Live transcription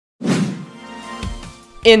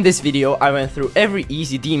In this video, I went through every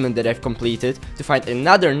easy demon that I've completed to find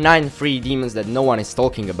another 9 free demons that no one is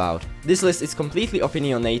talking about. This list is completely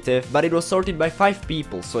opinionative, but it was sorted by 5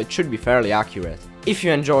 people, so it should be fairly accurate. If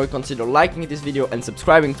you enjoy, consider liking this video and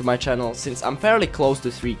subscribing to my channel, since I'm fairly close to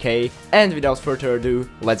 3k, and without further ado,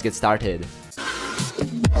 let's get started.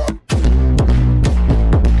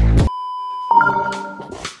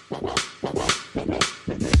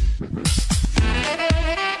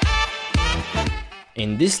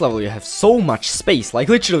 In this level you have so much space, like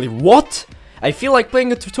literally what? I feel like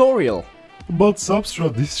playing a tutorial. But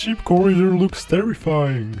SubStra, this ship corridor looks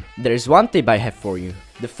terrifying. There is one tip I have for you.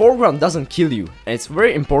 The foreground doesn't kill you, and it's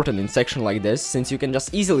very important in section like this, since you can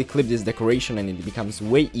just easily clip this decoration and it becomes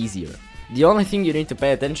way easier. The only thing you need to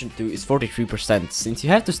pay attention to is 43%, since you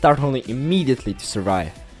have to start only immediately to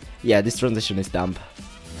survive. Yeah, this transition is dumb.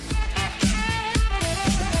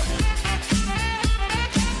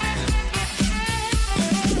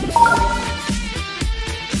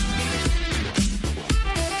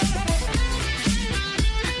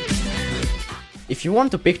 If you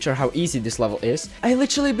want to picture how easy this level is, I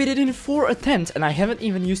literally beat it in 4 attempts and I haven't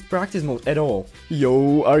even used practice mode at all.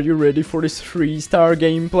 Yo, are you ready for this 3-star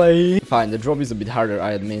gameplay? Fine, the drop is a bit harder,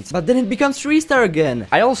 I admit, but then it becomes 3-star again.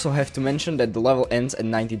 I also have to mention that the level ends at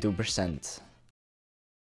 92%.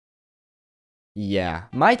 Yeah,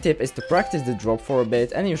 my tip is to practice the drop for a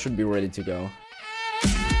bit and you should be ready to go.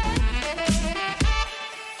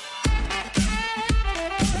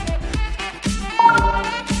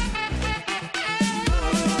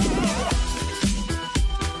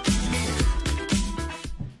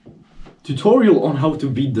 Tutorial on how to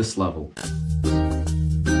beat this level.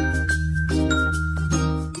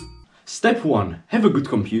 Step 1. Have a good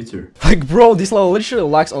computer. Like bro, this level literally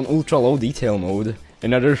lacks on ultra low detail mode.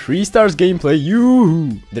 Another 3 stars gameplay,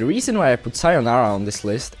 yoo! The reason why I put Sayonara on this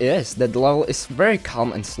list is that the level is very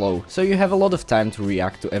calm and slow, so you have a lot of time to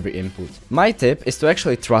react to every input. My tip is to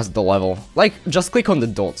actually trust the level. Like, just click on the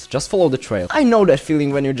dots, just follow the trail. I know that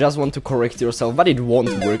feeling when you just want to correct yourself, but it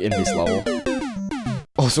won't work in this level.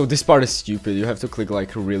 Also, this part is stupid, you have to click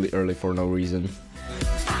like really early for no reason.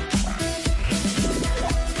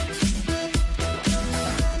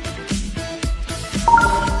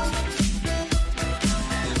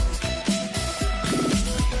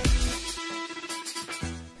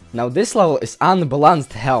 Now this level is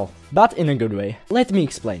unbalanced hell, but in a good way. Let me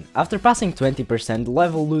explain. After passing 20%, the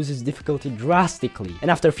level loses difficulty drastically,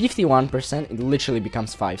 and after 51%, it literally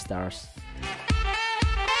becomes 5 stars.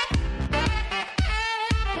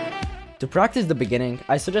 To practice the beginning,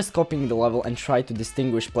 I suggest copying the level and try to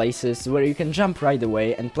distinguish places where you can jump right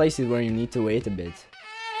away and places where you need to wait a bit.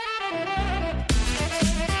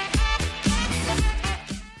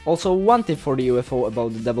 Also, one tip for the UFO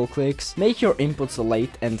about the double clicks: make your inputs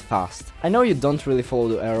late and fast. I know you don't really follow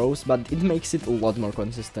the arrows, but it makes it a lot more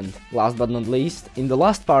consistent. Last but not least, in the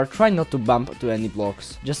last part, try not to bump to any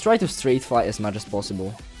blocks. Just try to straight fly as much as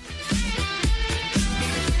possible.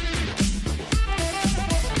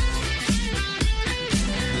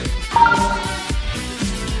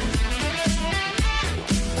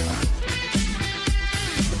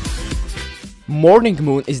 Morning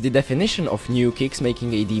Moon is the definition of new kicks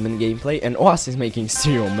making a demon gameplay and Oasis making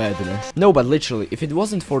serial madness. No, but literally, if it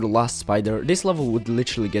wasn't for the last spider, this level would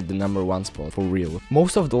literally get the #1 spot, for real.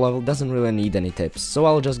 Most of the level doesn't really need any tips, so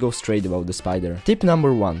I'll just go straight about the spider. Tip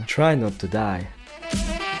number 1, try not to die.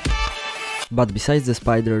 But besides the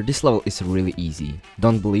spider, this level is really easy.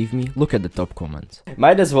 Don't believe me? Look at the top comments.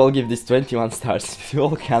 Might as well give this 21 stars if you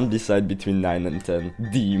all can't decide between 9 and 10.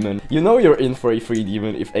 Demon. You know you're in for a free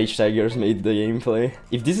demon if H-Tigers made the gameplay.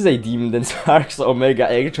 If this is a demon, then Sparks Omega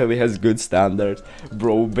actually has good standards.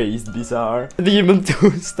 Bro-based bizarre. Demon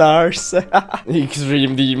 2 stars.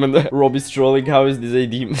 Extreme demon. Rob is trolling, how is this a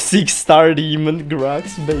demon? 6-star demon.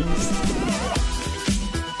 Grax based.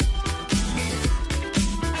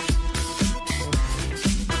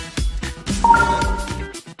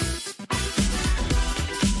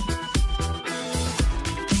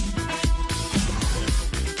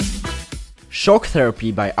 Shock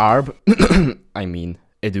Therapy by Arb, I mean,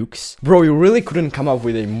 Edux. Bro, you really couldn't come up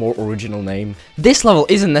with a more original name. This level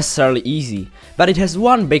isn't necessarily easy, but it has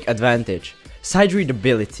one big advantage: side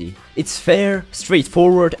readability. It's fair,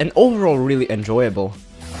 straightforward, and overall really enjoyable.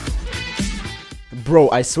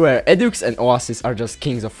 Bro, I swear, Edux and Oasis are just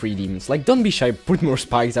kings of free demons. Like, don't be shy, put more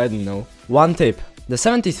spikes, I don't know. One tip: the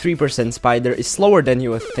 73% spider is slower than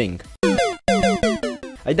you would think.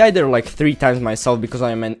 I died there like 3 times myself because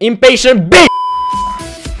I am an impatient bitch!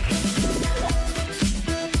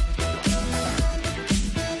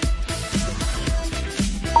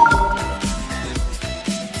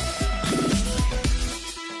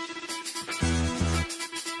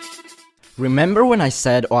 Remember when I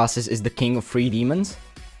said Oasis is the king of free demons?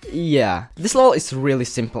 Yeah, this level is really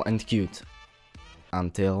simple and cute.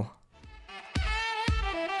 Until...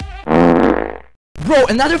 Bro,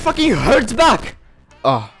 another fucking Hertz back!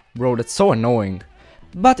 Oh, bro, that's so annoying.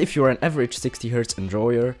 But if you're an average 60Hz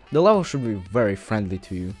enjoyer, the level should be very friendly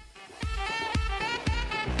to you.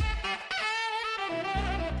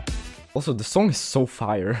 Also, the song is so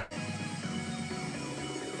fire.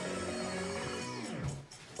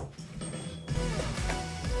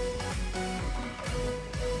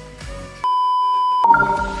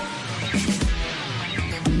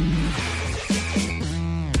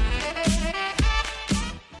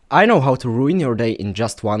 I know how to ruin your day in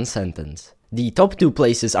just one sentence. The top 2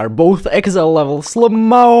 places are both XL level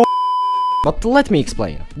slow-mo. But let me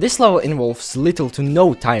explain. This level involves little to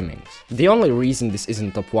no timings. The only reason this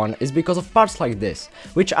isn't top 1 is because of parts like this,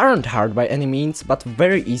 which aren't hard by any means, but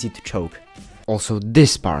very easy to choke. Also,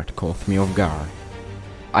 this part caught me off guard.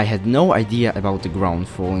 I had no idea about the ground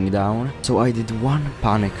falling down, so I did one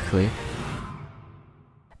panic clip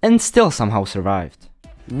and still somehow survived.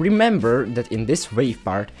 Remember that in this wave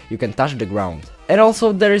part you can touch the ground. And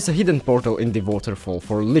also there is a hidden portal in the waterfall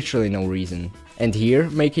for literally no reason. And here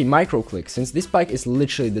make a micro click, since this spike is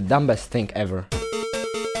literally the dumbest thing ever.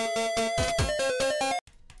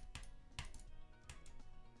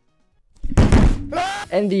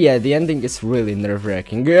 And yeah, the ending is really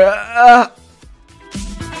nerve-wracking.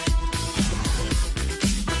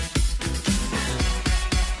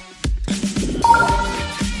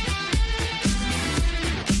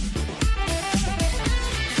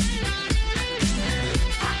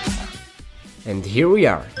 And here we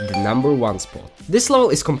are, the number 1 spot. This level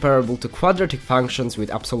is comparable to quadratic functions with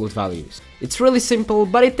absolute values. It's really simple,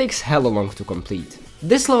 but it takes hella long to complete.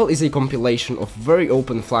 This level is a compilation of very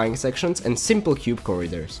open flying sections and simple cube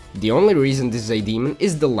corridors. The only reason this is a demon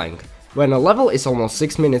is the length. When a level is almost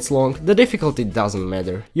 6 minutes long, the difficulty doesn't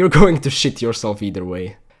matter. You're going to shit yourself either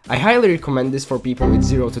way. I highly recommend this for people with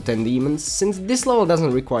 0 to 10 demons, since this level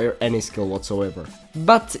doesn't require any skill whatsoever.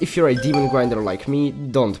 But if you're a demon grinder like me,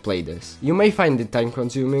 don't play this. You may find it time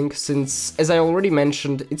consuming, since, as I already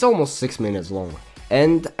mentioned, it's almost 6 minutes long.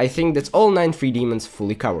 And I think that's all 9 free demons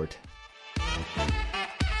fully covered.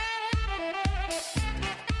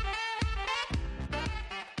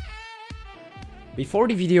 Before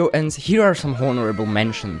the video ends, here are some honorable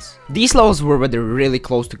mentions. These levels were whether really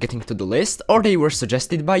close to getting to the list, or they were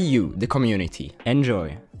suggested by you, the community.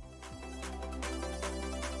 Enjoy!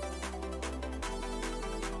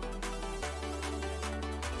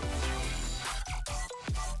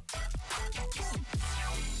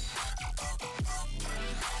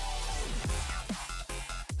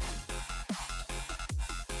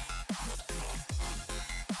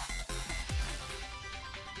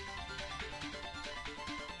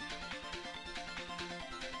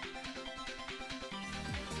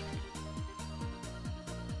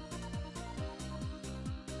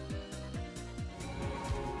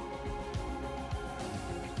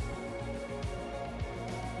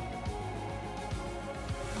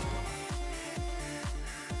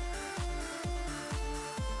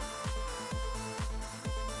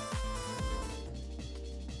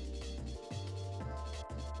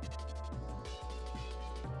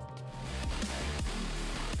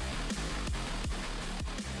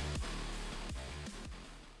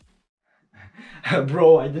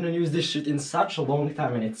 Bro, I didn't use this shit in such a long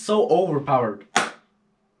time and it's so overpowered.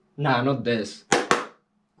 Nah, not this.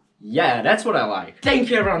 Yeah, that's what I like. Thank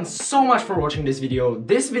you everyone so much for watching this video.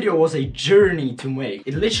 This video was a journey to make.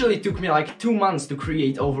 It literally took me like 2 months to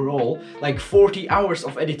create overall, like 40 hours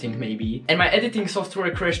of editing maybe. And my editing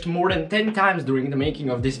software crashed more than 10 times during the making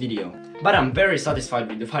of this video. But I'm very satisfied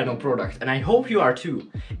with the final product and I hope you are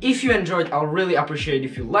too. If you enjoyed, I'll really appreciate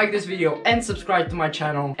if you like this video and subscribe to my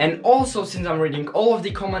channel. And also, since I'm reading all of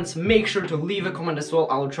the comments, make sure to leave a comment as well.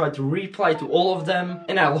 I'll try to reply to all of them.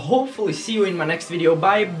 And I'll hopefully see you in my next video.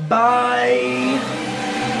 Bye bye!